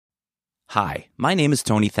Hi, my name is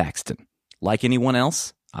Tony Thaxton. Like anyone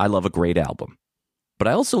else, I love a great album. But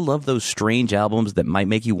I also love those strange albums that might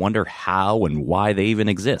make you wonder how and why they even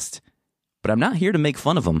exist. But I'm not here to make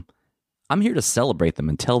fun of them. I'm here to celebrate them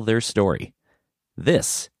and tell their story.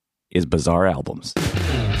 This is Bizarre Albums.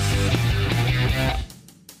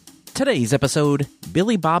 Today's episode,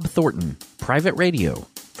 Billy Bob Thornton, Private Radio,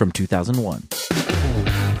 from 2001.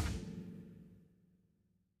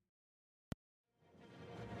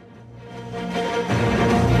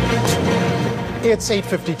 It's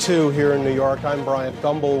 8:52 here in New York. I'm Bryant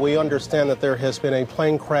Gumbel. We understand that there has been a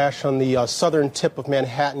plane crash on the southern tip of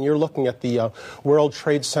Manhattan. You're looking at the World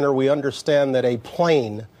Trade Center. We understand that a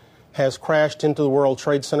plane has crashed into the World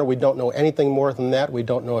Trade Center. We don't know anything more than that. We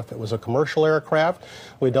don't know if it was a commercial aircraft.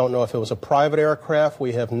 We don't know if it was a private aircraft.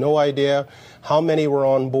 We have no idea how many were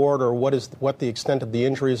on board or what the extent of the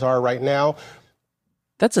injuries are right now.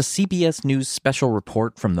 That's a CBS News special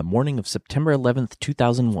report from the morning of September 11th,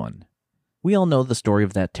 2001. We all know the story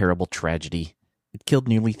of that terrible tragedy. It killed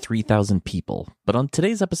nearly 3,000 people. But on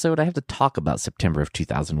today's episode, I have to talk about September of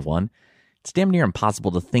 2001. It's damn near impossible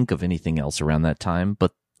to think of anything else around that time,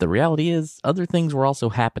 but the reality is other things were also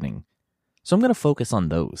happening. So I'm going to focus on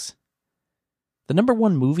those. The number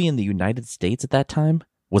one movie in the United States at that time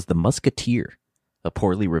was The Musketeer, a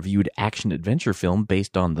poorly reviewed action-adventure film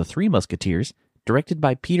based on The Three Musketeers, directed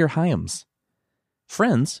by Peter Hyams.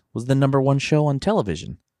 Friends was the number one show on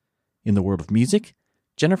television. In the world of music,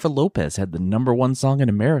 Jennifer Lopez had the number one song in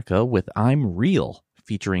America with I'm Real,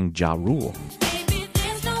 featuring Ja Rule.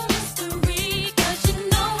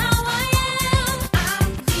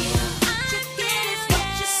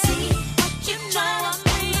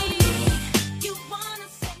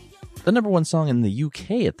 The number one song in the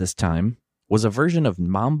UK at this time was a version of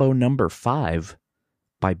Mambo No. 5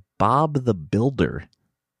 by Bob the Builder.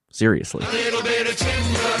 Seriously. A little bit of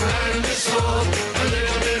timber and a saw, a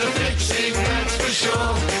little bit of fixing, that's for sure.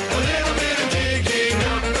 A little bit of digging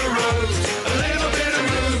up the road, a little bit of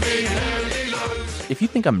moving handy loads. If you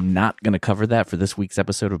think I'm not going to cover that for this week's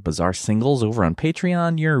episode of Bizarre Singles over on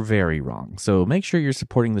Patreon, you're very wrong. So make sure you're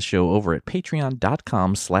supporting the show over at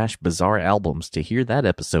patreon.com/bizarrealbums to hear that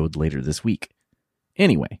episode later this week.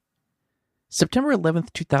 Anyway, September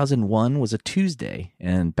 11th, 2001 was a Tuesday,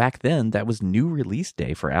 and back then that was new release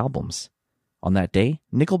day for albums. On that day,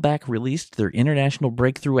 Nickelback released their international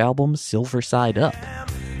breakthrough album, Silver Side Up.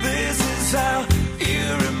 This is how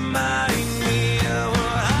you remind me of what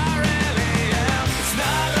I really am. It's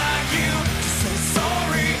not like you to say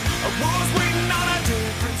sorry. I was waiting on a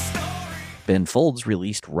different story. Ben Folds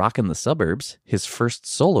released Rockin' the Suburbs, his first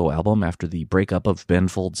solo album after the breakup of Ben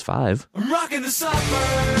Folds 5. I'm rockin' the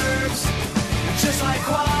suburbs, just like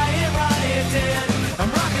Quiet Riot did.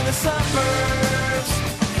 I'm rocking the suburbs,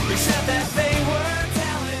 except that they were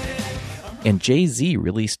talented. And Jay-Z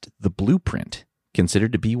released The Blueprint,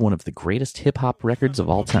 considered to be one of the greatest hip-hop records of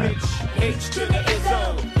all time. H to the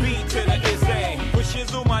Izzo, B to the Izzy. With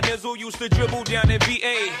Shizzle, my nizzle used to dribble down at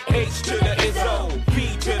VA. H to the Izzo,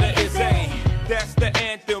 B to the Izzy. That's the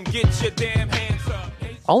anthem, get your damn hands up.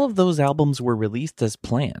 All of those albums were released as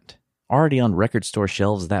planned, already on record store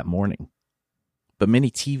shelves that morning. But many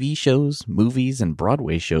TV shows, movies, and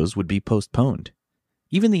Broadway shows would be postponed.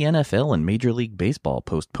 Even the NFL and Major League Baseball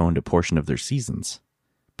postponed a portion of their seasons.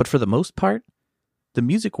 But for the most part, the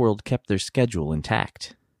music world kept their schedule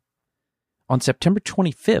intact. On September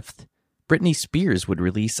 25th, Britney Spears would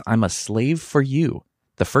release I'm a Slave for You,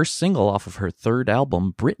 the first single off of her third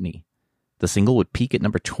album, Britney. The single would peak at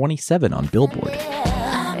number 27 on Billboard.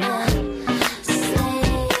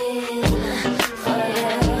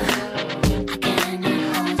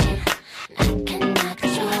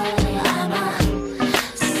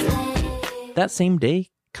 That same day,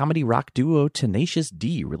 comedy rock duo Tenacious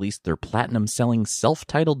D released their platinum-selling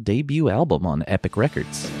self-titled debut album on Epic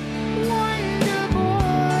Records.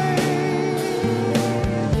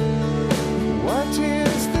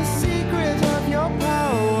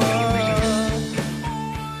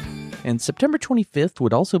 And September 25th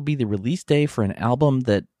would also be the release day for an album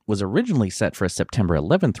that was originally set for a September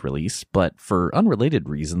 11th release, but for unrelated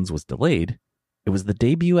reasons was delayed. It was the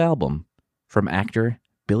debut album from actor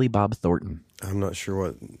Billy Bob Thornton. I'm not sure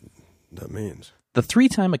what that means. The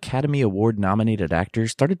three-time Academy Award-nominated actor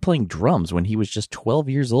started playing drums when he was just 12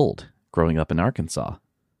 years old, growing up in Arkansas.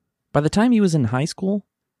 By the time he was in high school,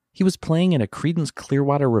 he was playing in a Creedence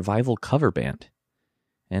Clearwater Revival cover band.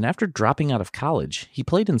 And after dropping out of college, he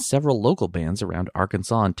played in several local bands around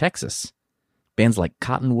Arkansas and Texas. Bands like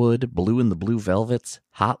Cottonwood, Blue and the Blue Velvets,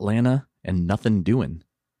 Hot Lana, and Nothin' Doin'.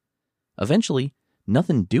 Eventually,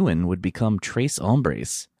 Nothin' Doin' would become Tres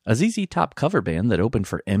Hombres, a ZZ Top cover band that opened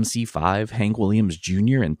for MC5, Hank Williams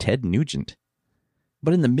Jr., and Ted Nugent.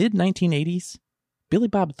 But in the mid-1980s, Billy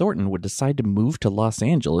Bob Thornton would decide to move to Los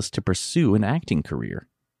Angeles to pursue an acting career.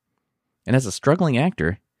 And as a struggling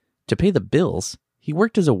actor, to pay the bills, he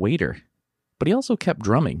worked as a waiter, but he also kept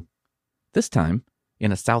drumming, this time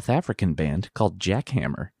in a South African band called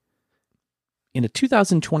Jackhammer. In a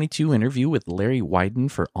 2022 interview with Larry Wyden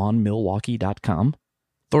for OnMilwaukee.com,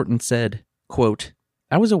 Thornton said, quote,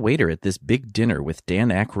 "I was a waiter at this big dinner with Dan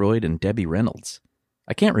Aykroyd and Debbie Reynolds.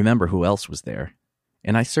 I can't remember who else was there.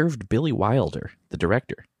 And I served Billy Wilder, the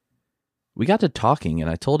director. We got to talking and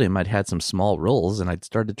I told him I'd had some small roles and I'd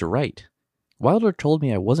started to write. Wilder told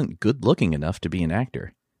me I wasn't good looking enough to be an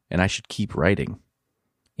actor and I should keep writing."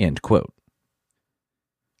 End quote.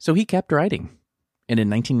 So he kept writing. And in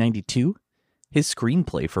 1992, his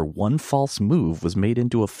screenplay for One False Move was made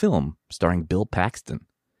into a film starring Bill Paxton.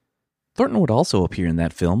 Thornton would also appear in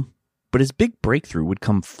that film, but his big breakthrough would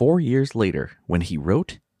come 4 years later when he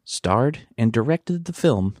wrote, starred, and directed the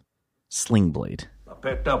film Sling Blade. I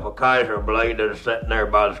picked up a Kaiser blade that was sitting there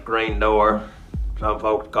by the screen door. Some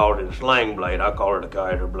folks called it a sling blade. I call it a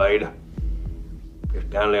Kaiser blade. Just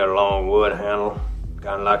kind of a long wood handle,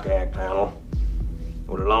 kind of like an axe handle,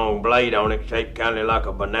 with a long blade on it, shaped kind of like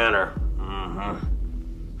a banana.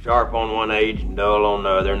 Sharp on one edge and dull on the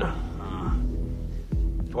other.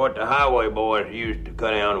 It's what the highway boys used to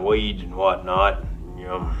cut down weeds and whatnot. You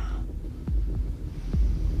know.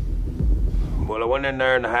 Well, I went in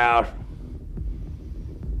there in the house,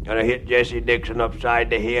 and I hit Jesse Dixon upside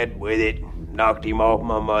the head with it, knocked him off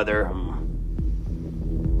my mother.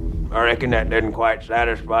 I reckon that didn't quite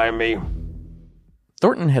satisfy me.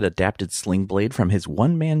 Thornton had adapted Sling Blade from his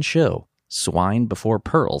one-man show, Swine Before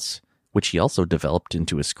Pearls, which he also developed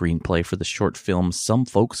into a screenplay for the short film Some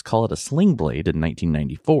Folks Call It a Sling Blade in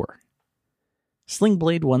 1994. Sling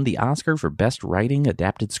Blade won the Oscar for Best Writing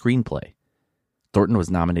Adapted Screenplay. Thornton was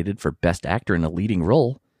nominated for Best Actor in a Leading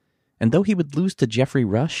Role, and though he would lose to Jeffrey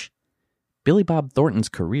Rush, Billy Bob Thornton's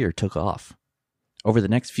career took off. Over the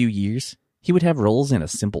next few years, he would have roles in A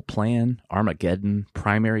Simple Plan, Armageddon,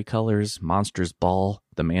 Primary Colors, Monsters Ball,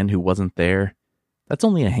 The Man Who Wasn't There. That's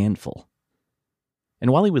only a handful.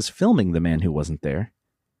 And while he was filming The Man Who Wasn't There,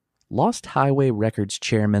 Lost Highway Records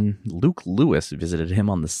chairman Luke Lewis visited him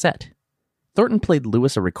on the set. Thornton played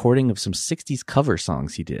Lewis a recording of some 60s cover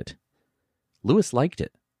songs he did. Lewis liked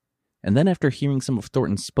it, and then after hearing some of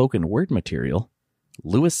Thornton's spoken word material,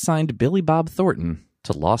 Lewis signed Billy Bob Thornton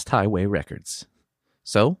to Lost Highway Records.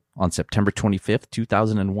 So, on September 25th,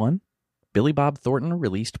 2001, Billy Bob Thornton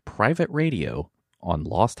released Private Radio on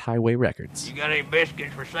Lost Highway Records. You got any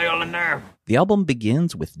biscuits for sale in there? The album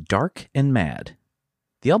begins with Dark and Mad.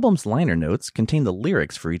 The album's liner notes contain the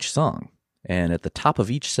lyrics for each song, and at the top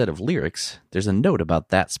of each set of lyrics, there's a note about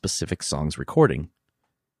that specific song's recording.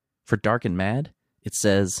 For Dark and Mad, it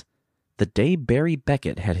says, "The day Barry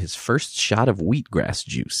Beckett had his first shot of wheatgrass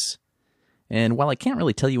juice." And while I can't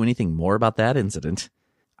really tell you anything more about that incident,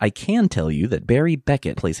 I can tell you that Barry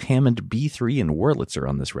Beckett plays Hammond B3 and Wurlitzer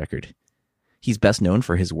on this record. He's best known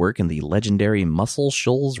for his work in the legendary Muscle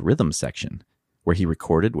Shoals rhythm section, where he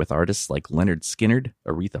recorded with artists like Lynyrd Skynyrd,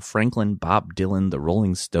 Aretha Franklin, Bob Dylan, the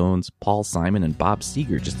Rolling Stones, Paul Simon, and Bob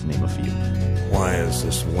Seger, just to name a few. Why is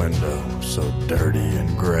this window so dirty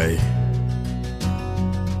and gray?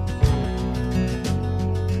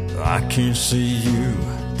 I can't see you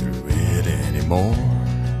through it anymore.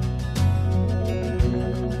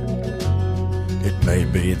 It may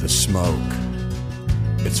be the smoke,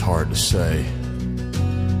 it's hard to say.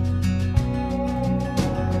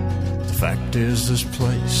 The fact is, this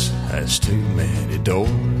place has too many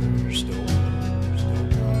doors.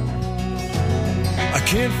 I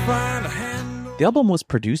can't find a handle. The album was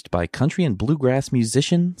produced by country and bluegrass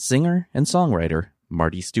musician, singer, and songwriter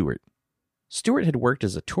Marty Stewart. Stewart had worked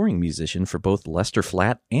as a touring musician for both Lester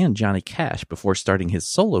Flatt and Johnny Cash before starting his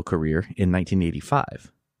solo career in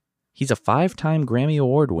 1985. He's a 5-time Grammy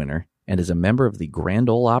Award winner and is a member of the Grand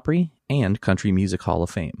Ole Opry and Country Music Hall of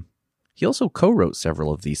Fame. He also co-wrote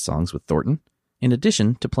several of these songs with Thornton, in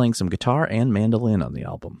addition to playing some guitar and mandolin on the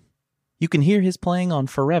album. You can hear his playing on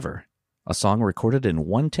Forever, a song recorded in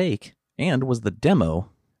one take and was the demo,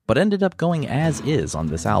 but ended up going as is on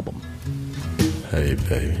this album. Hey,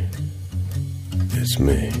 baby, it's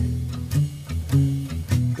me.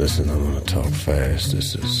 Listen, I'm gonna talk fast.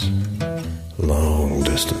 This is long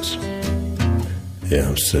distance. Yeah,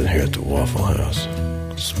 I'm sitting here at the Waffle House,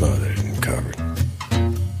 smothered and covered.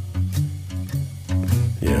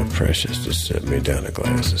 Yeah, Precious just set me down a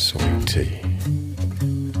glass of sweet tea.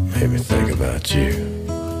 Made me think about you.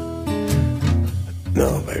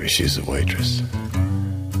 No, baby, she's a waitress.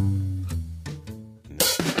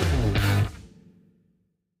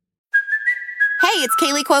 Hey, it's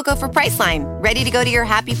Kaylee Cuoco for Priceline. Ready to go to your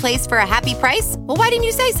happy place for a happy price? Well, why didn't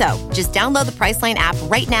you say so? Just download the Priceline app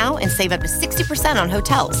right now and save up to 60% on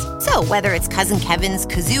hotels. So whether it's Cousin Kevin's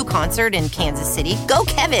Kazoo Concert in Kansas City, go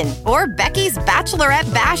Kevin, or Becky's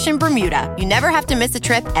Bachelorette Bash in Bermuda, you never have to miss a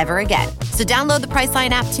trip ever again. So download the Priceline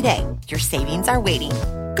app today. Your savings are waiting.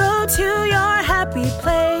 Go to your happy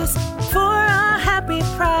place for a happy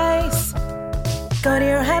price. Go to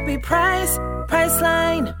your happy price,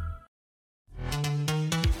 Priceline.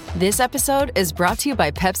 This episode is brought to you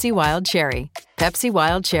by Pepsi Wild Cherry. Pepsi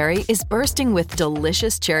Wild Cherry is bursting with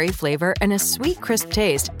delicious cherry flavor and a sweet, crisp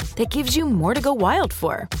taste that gives you more to go wild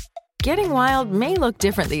for. Getting wild may look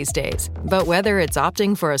different these days, but whether it's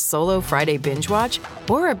opting for a solo Friday binge watch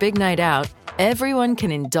or a big night out, everyone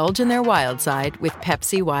can indulge in their wild side with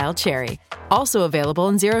Pepsi Wild Cherry. Also available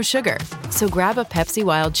in Zero Sugar. So grab a Pepsi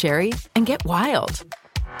Wild Cherry and get wild.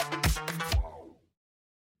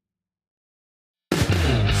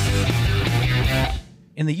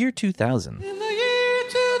 In the year 2000,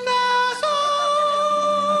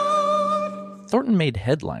 Thornton made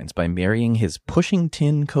headlines by marrying his Pushing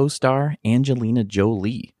Tin co-star Angelina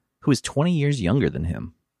Jolie, who is 20 years younger than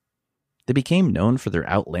him. They became known for their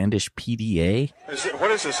outlandish PDA.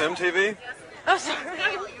 What is this, MTV? Oh,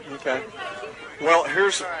 sorry. Okay. Well,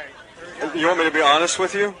 you want me to be honest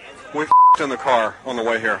with you? We f***ed in the car on the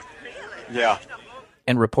way here. Yeah.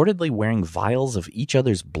 And reportedly wearing vials of each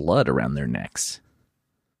other's blood around their necks.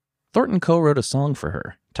 Thornton co-wrote a song for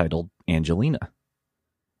her, titled Angelina.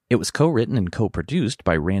 It was co-written and co-produced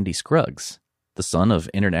by Randy Scruggs, the son of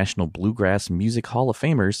International Bluegrass Music Hall of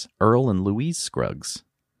Famers Earl and Louise Scruggs.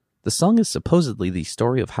 The song is supposedly the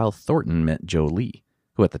story of how Thornton met Jolie,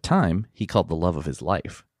 who at the time he called the love of his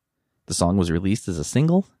life. The song was released as a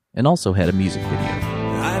single and also had a music video.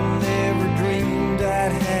 I never dreamed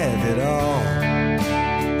I'd have it all,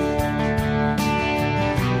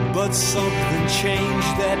 but something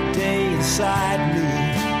changed that day inside me,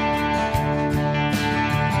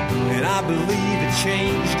 and I believe it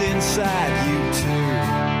changed inside you too.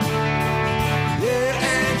 Yeah,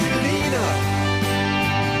 Angelina,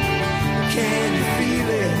 can you feel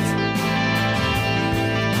it?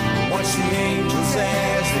 Watch the angels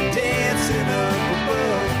as they're dancing up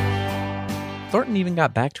above. Thornton even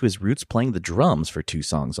got back to his roots playing the drums for 2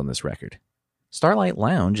 songs on this record. Starlight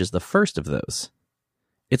Lounge is the first of those.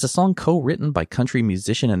 It's a song co-written by country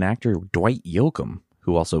musician and actor Dwight Yoakam,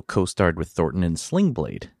 who also co-starred with Thornton in Sling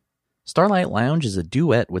Blade. Starlight Lounge is a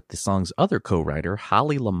duet with the song's other co-writer,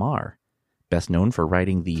 Holly Lamar, best known for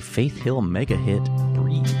writing the Faith Hill mega hit,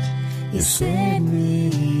 Breathe. You saved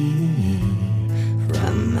me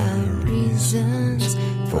from my reasons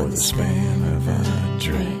for the span of a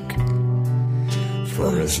drink.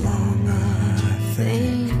 For as long I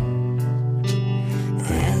think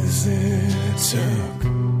as it took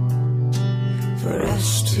for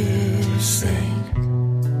us to sing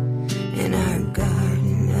in our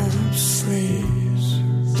garden of sleeves.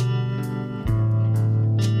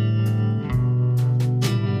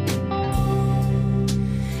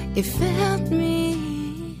 You felt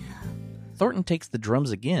me. Thornton takes the drums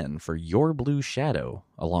again for Your Blue Shadow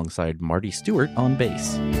alongside Marty Stewart on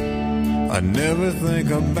bass. I never think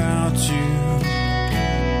about you.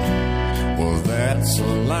 Well, that's a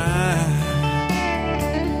lie.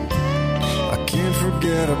 I can't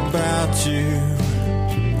forget about you.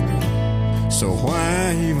 So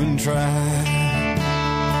why even try?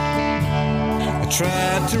 I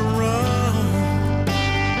tried to run,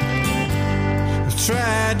 I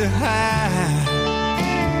tried to hide.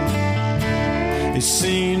 He's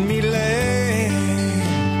seen me lay,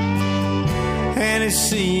 and he's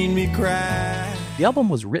seen me cry. The album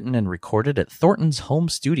was written and recorded at Thornton's home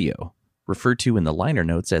studio, referred to in the liner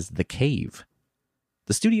notes as The Cave.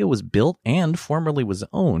 The studio was built and formerly was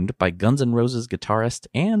owned by Guns N' Roses guitarist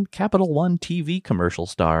and Capital One TV commercial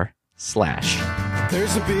star, Slash.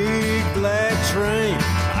 There's a big black train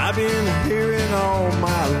I've been hearing all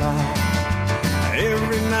my life.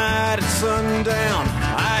 Every night at sundown,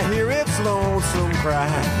 I hear its lonesome cry.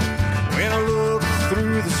 When I look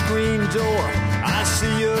through the screen door, I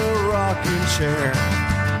see a rocking chair.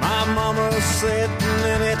 My mama's sitting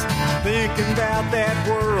in it, thinking about that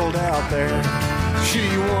world out there. She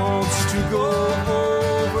wants to go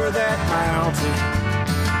over that mountain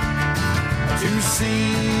to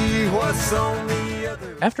see what's on the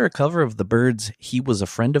other. After a cover of the Byrds' He Was a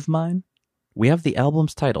Friend of Mine, we have the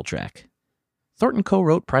album's title track. Thornton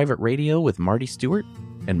co-wrote Private Radio with Marty Stewart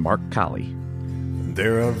and Mark Colley.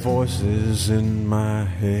 There are voices in my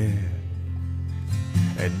head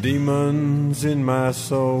and demons in my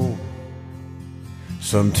soul.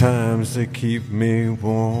 Sometimes they keep me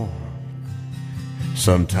warm,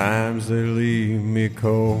 sometimes they leave me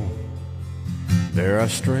cold. There are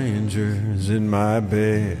strangers in my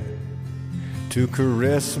bed to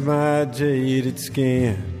caress my jaded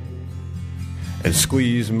skin and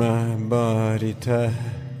squeeze my body tight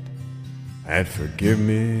and forgive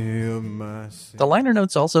me of my sin. The liner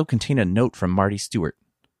notes also contain a note from Marty Stewart.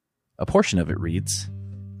 A portion of it reads,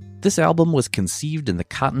 "This album was conceived in the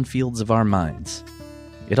cotton fields of our minds.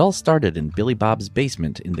 It all started in Billy Bob's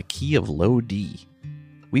basement in the key of low D.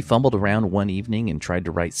 We fumbled around one evening and tried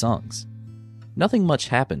to write songs. Nothing much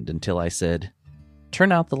happened until I said,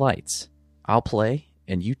 'Turn out the lights. I'll play,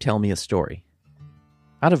 and you tell me a story.'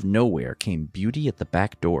 Out of nowhere came Beauty at the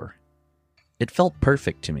Back Door. It felt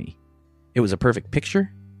perfect to me. It was a perfect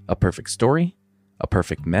picture, a perfect story, a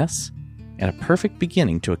perfect mess, and a perfect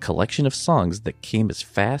beginning to a collection of songs that came as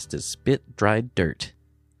fast as spit-dried dirt.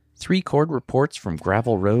 3-chord reports from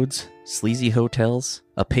gravel roads, sleazy hotels,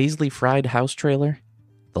 a paisley fried house trailer,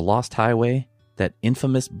 the Lost Highway, that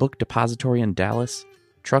infamous book depository in Dallas,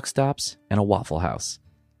 truck stops, and a Waffle House.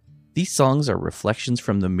 These songs are reflections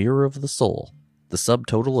from the mirror of the soul, the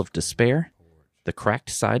subtotal of despair, the cracked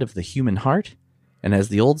side of the human heart, and as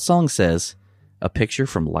the old song says, a picture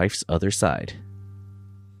from life's other side."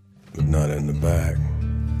 But not in the back.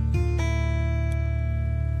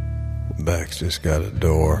 The back's just got a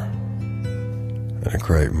door and a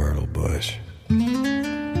crepe myrtle bush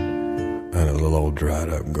and a little old dried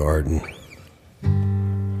up garden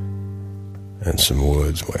and some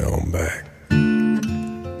woods way on back.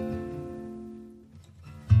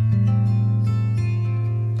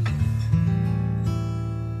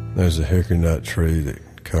 There's a hickory nut tree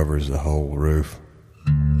that covers the whole roof.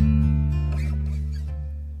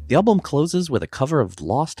 The album closes with a cover of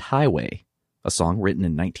Lost Highway, a song written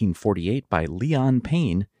in 1948 by Leon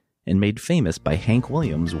Payne and made famous by Hank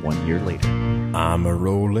Williams 1 year later. I'm a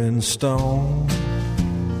rolling stone,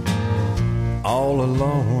 all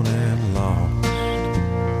alone and lost,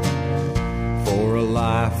 for a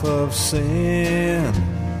life of sin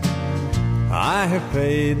I have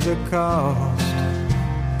paid the cost.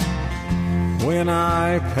 When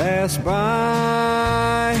I pass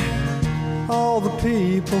by, all the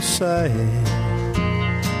people say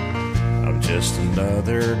I'm just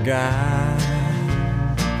another guy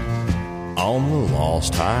on the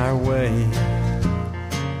lost highway.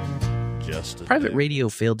 Private Radio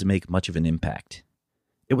failed to make much of an impact.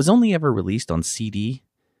 It was only ever released on CD,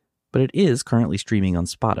 but it is currently streaming on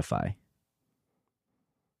Spotify.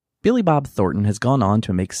 Billy Bob Thornton has gone on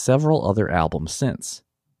to make several other albums since,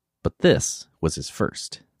 but this was his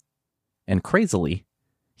first. And crazily,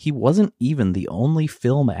 he wasn't even the only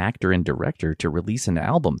film actor and director to release an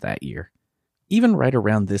album that year. Even right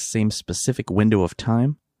around this same specific window of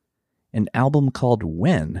time, an album called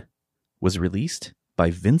When was released by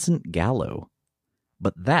Vincent Gallo.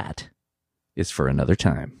 But that is for another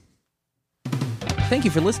time. Thank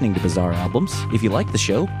you for listening to Bizarre Albums. If you like the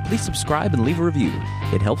show, please subscribe and leave a review.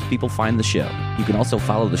 It helps people find the show. You can also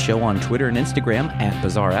follow the show on Twitter and Instagram at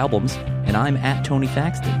Bizarre Albums, and I'm at Tony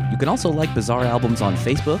Thaxton. You can also like Bizarre Albums on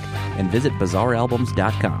Facebook and visit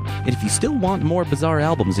bizarrealbums.com. And if you still want more Bizarre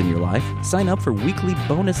Albums in your life, sign up for weekly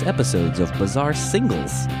bonus episodes of Bizarre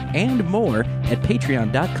Singles and more at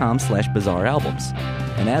patreon.com/bizarrealbums.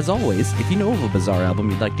 And as always, if you know of a Bizarre album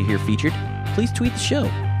you'd like to hear featured, please tweet the show.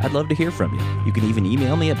 I'd love to hear from you. You can even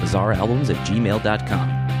email me at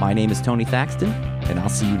bizarrealbums@gmail.com. My name is Tony Thaxton, and I'll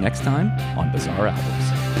see you next time on Bizarre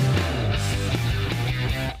Albums.